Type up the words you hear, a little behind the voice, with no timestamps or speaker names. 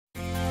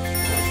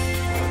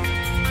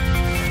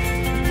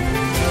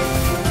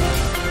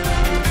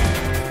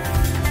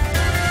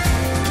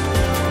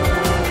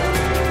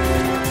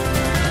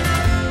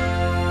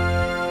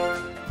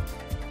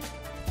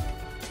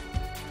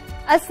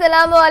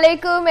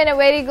अस्सलामुअलैकुम and a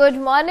very good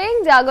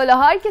morning. जागो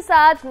लाहौर के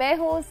साथ मैं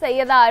हूँ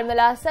सैयदा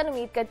आरमला हसन।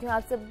 उम्मीद करती हूँ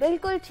आप सब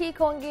बिल्कुल ठीक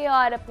होंगे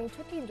और अपनी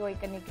छुट्टी एंजॉय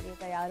करने के लिए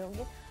तैयार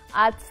होंगे।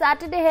 आज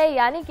सैटरडे है,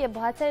 यानी कि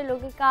बहुत सारे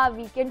लोगों का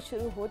वीकेंड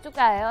शुरू हो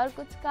चुका है और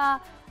कुछ का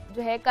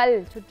जो है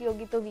कल छुट्टी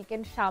होगी तो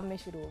वीकेंड शाम में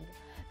शुरू होगी।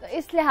 तो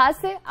इस लिहाज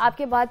से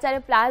आपके बहुत सारे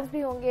प्लान्स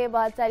भी होंगे,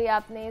 बहुत सारी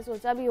आपने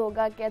सोचा भी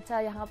होगा कि अच्छा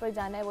यहाँ पर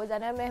जाना है वो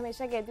जाना है। मैं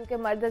हमेशा कहती हूँ कि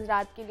मर्द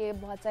हज़रात के लिए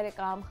बहुत सारे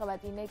काम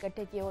ख़वातीन ने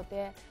इकट्ठे किए होते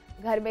हैं।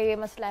 घर में ये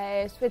मसला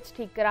है, स्विच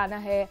ठीक कराना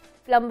है,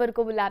 प्लम्बर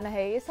को बुलाना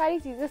है, ये सारी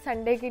चीज़ें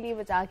संडे के लिए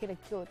बचा के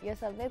रखी होती है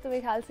सबने। तो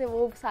मेरे ख्याल से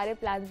वो सारे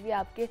प्लान्स भी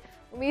आपके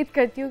उम्मीद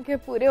करती हूँ कि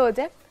पूरे हो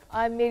जाए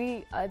और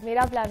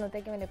मेरा प्लान होता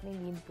है कि मैंने अपनी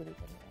नींद पूरी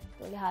करनी है,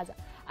 तो लिहाजा।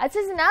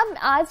 अच्छा जनाब,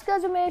 आज का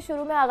जो मैं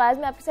शुरू में आगाज़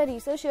में आपके साथ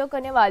रिसर्च शेयर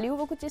करने वाली हूँ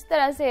वो कुछ इस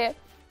तरह से है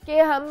कि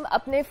हम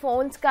अपने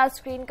फ़ोन्स का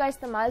स्क्रीन का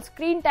इस्तेमाल,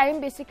 स्क्रीन टाइम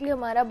बेसिकली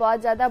हमारा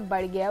बहुत ज़्यादा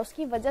बढ़ गया है।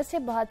 उसकी वजह से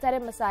बहुत सारे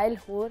मसाइल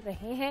हो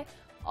रहे हैं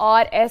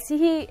और ऐसी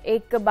ही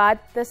एक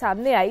बात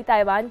सामने आई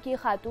ताइवान की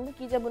खातून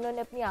की। जब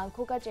उन्होंने अपनी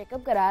आंखों का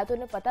चेकअप कराया तो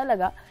उन्हें पता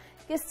लगा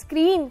कि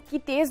स्क्रीन की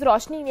तेज़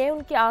रोशनी ने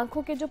उनकी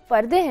आंखों के जो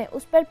पर्दे हैं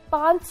उस पर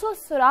 500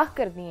 सुराख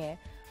कर दिए हैं।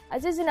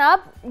 अच्छा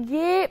जनाब,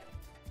 ये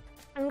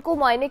उनको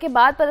मुआयने के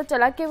बाद पता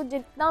चला कि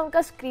जितना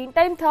उनका स्क्रीन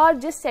टाइम था और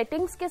जिस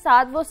सेटिंग्स के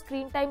साथ वो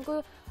स्क्रीन टाइम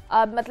को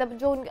मतलब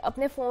जो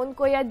अपने फ़ोन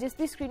को या जिस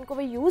भी स्क्रीन को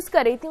वो यूज़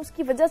कर रही थी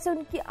उसकी वजह से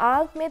उनकी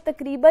आंख में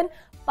तकरीबन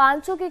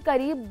 500 के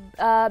करीब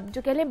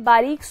जो कह लें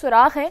बारीक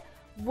सुराख हैं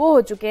वो हो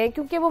चुके हैं,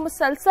 क्योंकि वो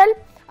मुसलसल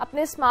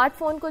अपने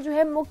स्मार्टफोन को जो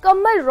है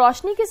मुकम्मल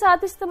रोशनी के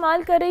साथ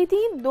इस्तेमाल कर रही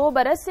थी 2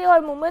 बरस से, और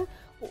अमूमन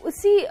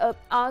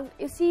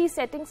इसी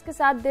सेटिंग्स के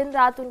साथ दिन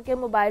रात उनके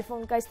मोबाइल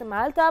फ़ोन का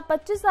इस्तेमाल था।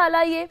 25 साल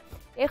ये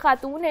एक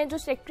खातून है जो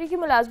सेक्रेटरी की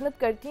मुलाजमत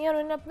करती हैं और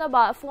उन्हें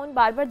अपना फ़ोन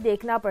बार बार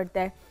देखना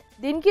पड़ता है।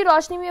 दिन की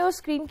रोशनी में वो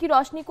स्क्रीन की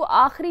रोशनी को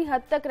आखिरी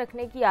हद तक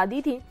रखने की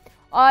आदी थी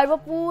और वो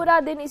पूरा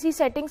दिन इसी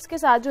सेटिंग्स के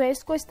साथ जो है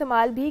इसको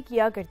इस्तेमाल भी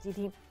किया करती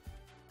थी।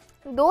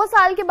 2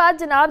 साल के बाद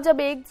जनाब जब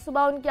एक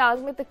सुबह उनकी आंख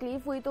में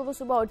तकलीफ हुई तो वो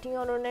सुबह उठी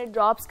और उन्होंने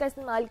ड्रॉप्स का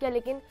इस्तेमाल किया,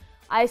 लेकिन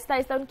आहिस्ता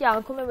आहिस्ता उनकी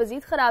आंखों में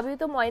मजीद ख़राबी हुई।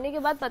 तो मुआयने के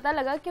बाद पता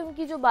लगा कि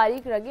उनकी जो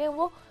बारीक रगें हैं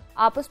वो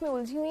आपस में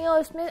उलझी हुई हैं और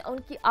उसमें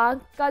उनकी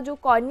आंख का जो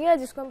कॉर्निया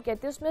जिसको हम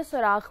कहते हैं उसमें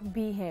सुराख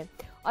भी हैं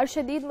और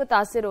शदीद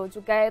मुतासिर हो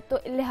चुका है। तो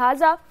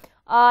लिहाजा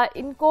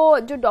इनको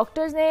जो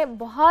डॉक्टर्स ने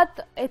बहुत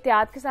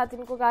एहतियात के साथ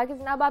इनको कहा कि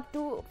जनाब आप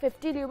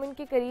 250 ल्यूमिन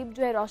के करीब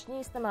जो है रोशनी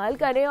इस्तेमाल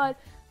करें और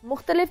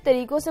मुख्तलिफ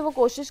तरीक़ों से वो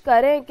कोशिश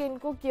कर रहे हैं कि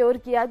इनको क्योर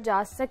किया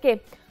जा सके।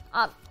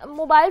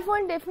 मोबाइल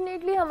फ़ोन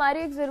डेफिनेटली हमारी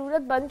एक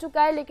ज़रूरत बन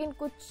चुका है, लेकिन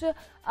कुछ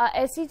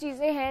ऐसी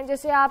चीज़ें हैं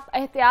जैसे आप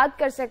एहतियात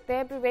कर सकते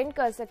हैं, प्रिवेंट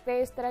कर सकते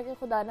हैं इस तरह के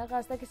खुदा ना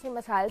खास्ता किसी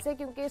मसाइल से।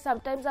 क्योंकि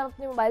समटाइम्स आप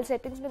अपने मोबाइल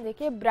सेटिंग्स में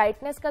देखिए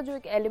ब्राइटनेस का जो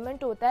एक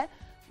एलिमेंट होता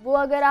है वो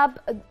अगर आप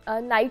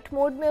नाइट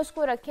मोड में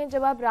उसको रखें,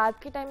 जब आप रात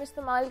के टाइम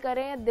इस्तेमाल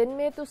करें या दिन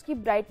में, तो उसकी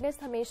ब्राइटनेस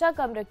हमेशा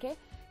कम रखें,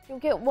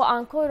 क्योंकि वो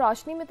आंखों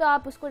रोशनी में तो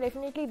आप उसको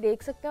डेफिनेटली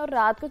देख सकते हैं और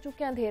रात को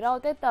चूँकि अंधेरा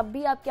होता है तब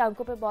भी आपकी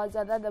आंखों पे बहुत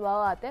ज़्यादा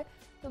दबाव आता है।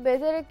 तो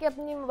बेहतर है कि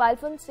अपनी मोबाइल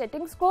फ़ोन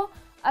सेटिंग्स को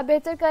अब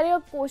बेहतर करें और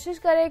कोशिश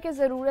करें कि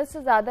ज़रूरत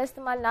से ज़्यादा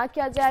इस्तेमाल ना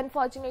किया जाए।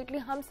 अनफॉर्चुनेटली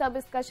हम सब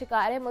इसका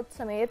शिकार हैं, मुझ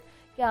समेत,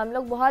 कि हम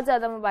लोग बहुत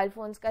ज़्यादा मोबाइल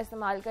फ़ोन्स का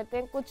इस्तेमाल करते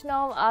हैं। कुछ ना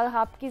हो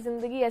आपकी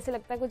ज़िंदगी ऐसे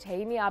लगता है कुछ है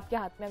ही नहीं आपके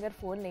हाथ में अगर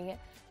फ़ोन नहीं है,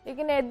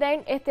 लेकिन एट द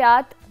एंड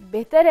एहतियात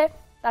बेहतर है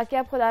ताकि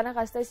आप खुदा ना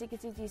खास्ता इसी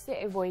किसी चीज़ से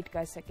अवॉइड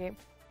कर सकें।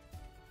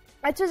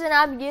 अच्छा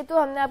जनाब, ये तो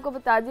हमने आपको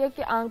बता दिया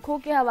कि आंखों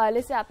के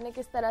हवाले से आपने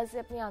किस तरह से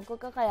अपनी आंखों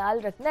का ख्याल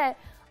रखना है।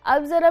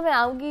 अब ज़रा मैं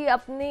आऊँगी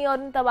अपनी और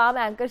उन तमाम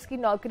एंकर्स की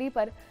नौकरी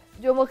पर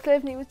जो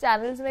मुख्तलिफ न्यूज़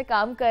चैनल्स में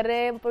काम कर रहे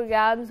हैं,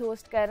 प्रोग्राम्स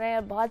होस्ट कर रहे हैं,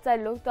 और बहुत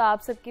सारे लोग तो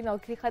आप सबकी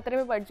नौकरी ख़तरे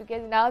में पड़ चुकी है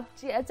जनाब।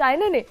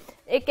 चाइना ने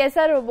एक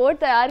ऐसा रोबोट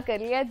तैयार कर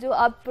लिया जो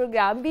अब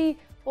प्रोग्राम भी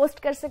होस्ट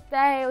कर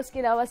सकता है, उसके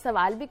अलावा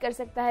सवाल भी कर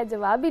सकता है,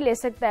 जवाब भी ले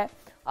सकता है।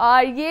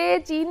 और ये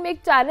चीन में एक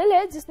चैनल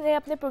है जिसने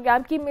अपने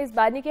प्रोग्राम की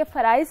मेज़बानी के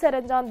फ़राइज़ सर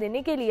अंजाम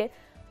देने के लिए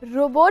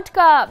रोबोट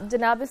का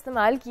जनाब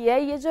इस्तेमाल किया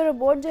है। ये जो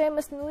रोबोट जो है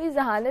मसनूई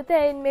ज़हानत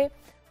है इनमें,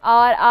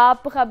 और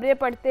आप ख़बरें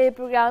पढ़ते,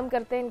 प्रोग्राम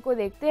करते हैं, इनको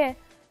देखते हैं,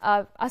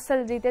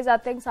 असल जीते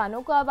जाते हैं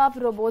इंसानों को, अब आप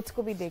रोबोट्स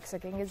को भी देख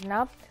सकेंगे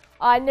जनाब।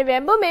 और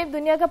नवंबर में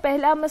दुनिया का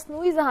पहला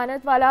मसनूई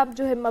ज़हानत वाला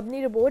जो है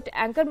मबनी रोबोट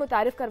एंकर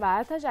मुतारिफ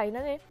करवाया था चाइना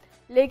ने,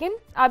 लेकिन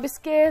अब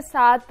इसके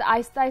साथ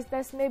आहिस्ता आहिस्ता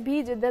इसमें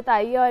भी जिद्दत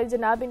आई है और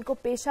जनाब इनको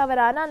पेशा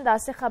वराना अंदाज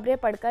से ख़बरें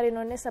पढ़कर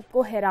इन्होंने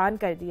सबको हैरान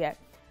कर दिया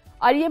है।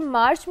 और ये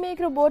मार्च में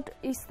एक रोबोट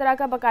इस तरह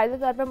का बाकायदा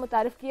तौर पर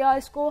मुतारिफ किया और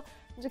इसको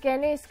जो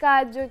कहने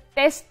इसका जो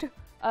टेस्ट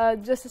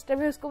जो सिस्टम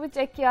है उसको भी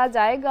चेक किया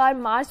जाएगा और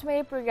मार्च में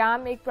ये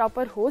प्रोग्राम एक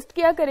प्रॉपर होस्ट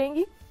किया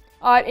करेंगी।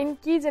 और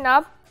इनकी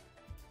जनाब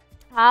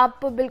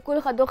आप बिल्कुल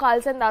खदो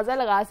खाल से अंदाज़ा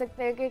लगा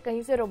सकते हैं कि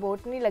कहीं से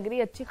रोबोट नहीं लग रही,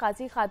 अच्छी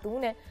खासी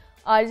खातून है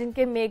और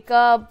जिनके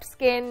मेकअप,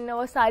 स्किन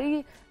और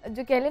सारी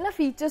जो कह लें ना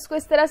फीचर्स को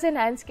इस तरह से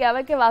इन्हांस किया हुआ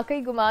है कि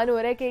वाकई गुमान हो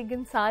रहा है कि एक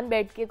इंसान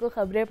बैठ के कोई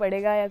ख़बरें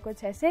पढ़ेगा या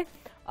कुछ ऐसे।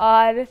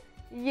 और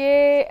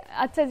ये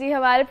अच्छा जी,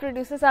 हमारे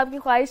प्रोड्यूसर साहब की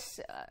ख्वाहिश,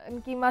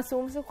 उनकी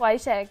मासूम से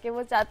ख्वाहिश है कि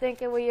वो चाहते हैं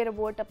कि वो ये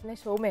रोबोट अपने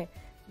शो में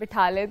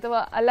बिठा लें, तो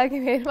अल्लाह की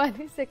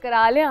मेहरबानी से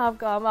करा लें आप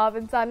काम। आप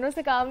इंसानों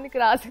से काम नहीं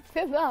करा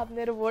सकते तो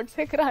आपने रोबोट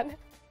से कराना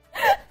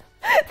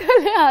तो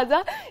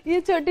लिहाजा ये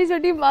छोटी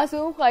छोटी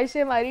मासूम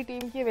ख्वाहिशें हमारी टीम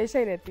की हमेशा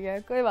ही रहती है।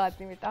 कोई बात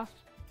नहीं बेटा,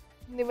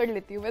 निमट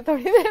लेती हूँ मैं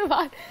थोड़ी देर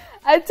बाद।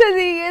 अच्छा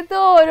जी, ये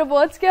तो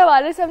रोबोट्स के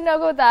हवाले से हमने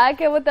आपको बताया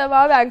कि वो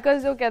तमाम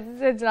एंकर्स जो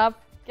कहते थे जनाब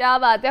क्या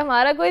बात है,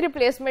 हमारा कोई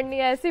रिप्लेसमेंट नहीं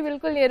है, ऐसी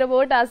बिल्कुल नहीं,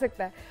 रोबोट आ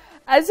सकता है।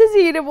 अच्छा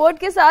जी, रोबोट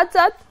के साथ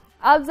साथ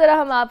अब ज़रा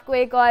हम आपको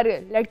एक और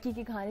लड़की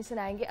की कहानी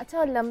सुनाएंगे।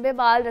 अच्छा, लंबे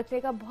बाल रखने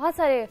का बहुत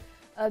सारे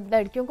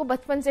लड़कियों को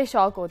बचपन से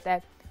शौक़ होता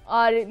है,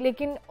 और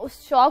लेकिन उस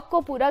शौक़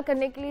को पूरा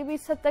करने के लिए भी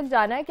इस हद तक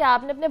जाना है कि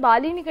आपने अपने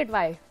बाल ही नहीं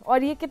कटवाए।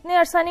 और ये कितने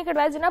अरसा नहीं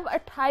कटवाए जनाब,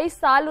 28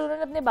 साल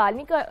उन्होंने अपने बाल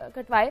नहीं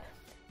कटवाए।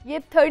 ये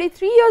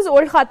 33 ईयर्स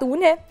ओल्ड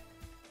खातून है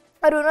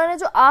और उन्होंने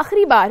जो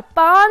आखिरी बार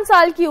 5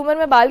 साल की उम्र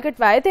में बाल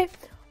कटवाए थे,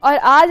 और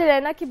आज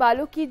रैना की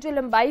बालों की जो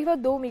लंबाई है वो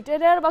 2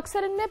 मीटर है, और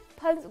अक्सर इनमें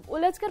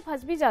उलझ कर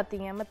फंस भी जाती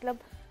हैं, मतलब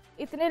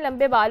इतने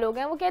लंबे बाल हो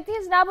गए। वो कहती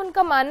हैं जनाब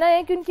उनका मानना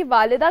है कि उनकी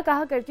वालिदा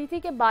कहा करती थी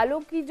कि बालों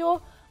की जो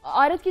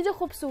औरत की जो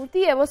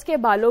खूबसूरती है वो उसके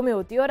बालों में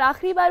होती है, और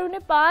आखिरी बार उन्हें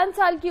 5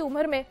 साल की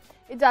उम्र में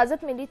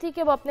इजाज़त मिली थी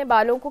कि वो अपने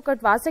बालों को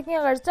कटवा सकें।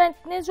 अगरचे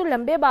इतने जो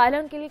लंबे बाल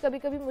हैं उनके लिए कभी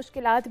कभी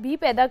मुश्किलात भी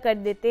पैदा कर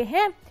देते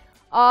हैं।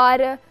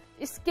 और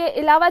इसके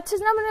अलावा अच्छे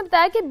से ना उन्होंने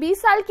बताया कि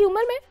 20 साल की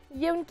उम्र में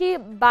ये उनकी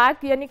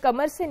बैक यानी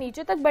कमर से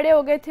नीचे तक बड़े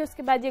हो गए थे,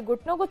 उसके बाद ये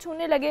घुटनों को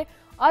छूने लगे,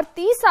 और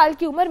 30 साल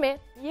की उम्र में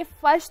ये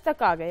फर्श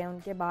तक आ गए हैं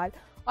उनके बाल,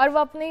 और वो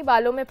अपने ही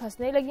बालों में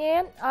फंसने लगे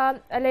हैं।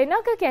 अलैना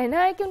का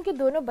कहना है कि उनके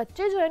दोनों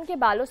बच्चे जो है उनके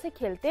बालों से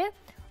खेलते हैं,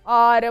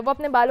 और वो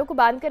अपने बालों को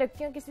बांध कर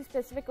रखती हैं, किसी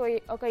स्पेसिफिक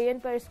ओकेजन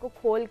पर इसको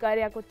खोल कर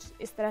या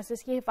कुछ इस तरह से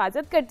इसकी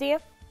हिफाजत करती हैं।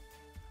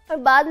 और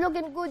बाद लोग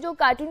इनको जो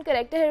कार्टून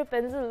कैरेक्टर है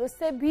रेपुंज़ल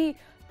उससे भी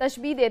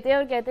तशबीह देते हैं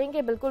और कहते हैं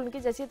कि बिल्कुल उनकी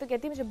जैसी। तो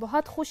कहती है मुझे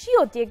बहुत खुशी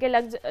होती है कि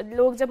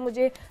लोग जब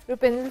मुझे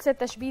रेपुंज़ल से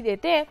तशबीह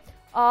देते हैं।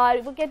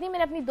 और वो कहती है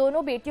मैंने अपनी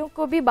दोनों बेटियों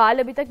को भी बाल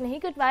अभी तक नहीं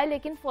कटवाए,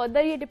 लेकिन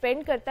फर्दर ये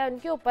डिपेंड करता है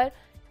उनके ऊपर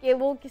कि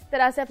वो किस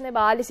तरह से अपने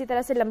बाल इसी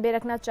तरह से लंबे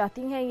रखना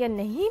चाहती हैं या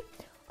नहीं।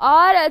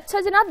 और अच्छा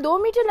जनाब, 2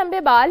 मीटर लंबे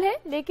बाल हैं,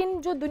 लेकिन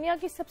जो दुनिया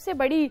की सबसे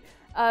बड़ी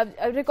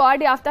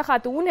रिकॉर्ड याफ्ता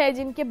खातून है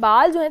जिनके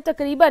बाल जो हैं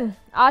तकरीबन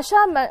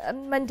आशा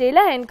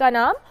मंडेला है इनका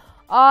नाम,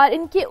 और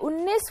इनके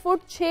 19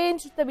 फुट 6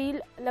 इंच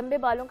तवील लंबे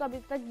बालों का अभी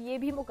तक ये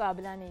भी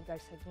मुकाबला नहीं कर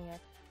सकी हैं।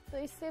 तो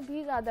इससे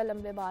भी ज़्यादा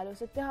लंबे बाल हो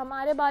सकते हैं।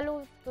 हमारे बालों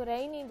तो रह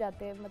ही नहीं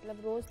जाते,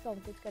 मतलब रोज़ तो हम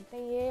कुछ करते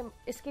हैं। ये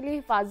इसके लिए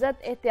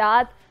हिफाजत,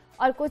 एहतियात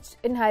और कुछ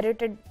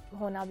इनहेरिटेड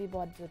होना भी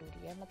बहुत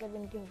ज़रूरी है। मतलब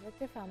इनकी हो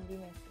सकती है फैमिली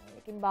में,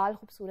 लेकिन बाल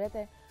खूबसूरत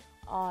है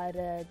और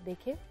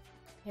देखिए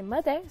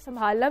हिम्मत है,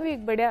 संभालना भी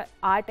एक बड़ा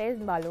आर्ट है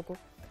इन बालों को।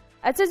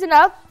 अच्छा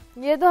जनाब,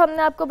 ये तो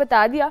हमने आपको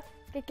बता दिया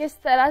कि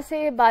किस तरह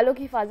से बालों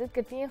की हिफाजत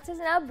करती हैं। अच्छा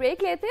जनाब,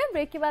 ब्रेक लेते हैं,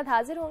 ब्रेक के बाद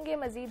हाजिर होंगे।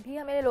 मजीद भी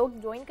हमें लोग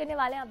ज्वाइन करने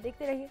वाले हैं, आप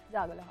देखते रहिए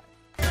जागो लाहौर।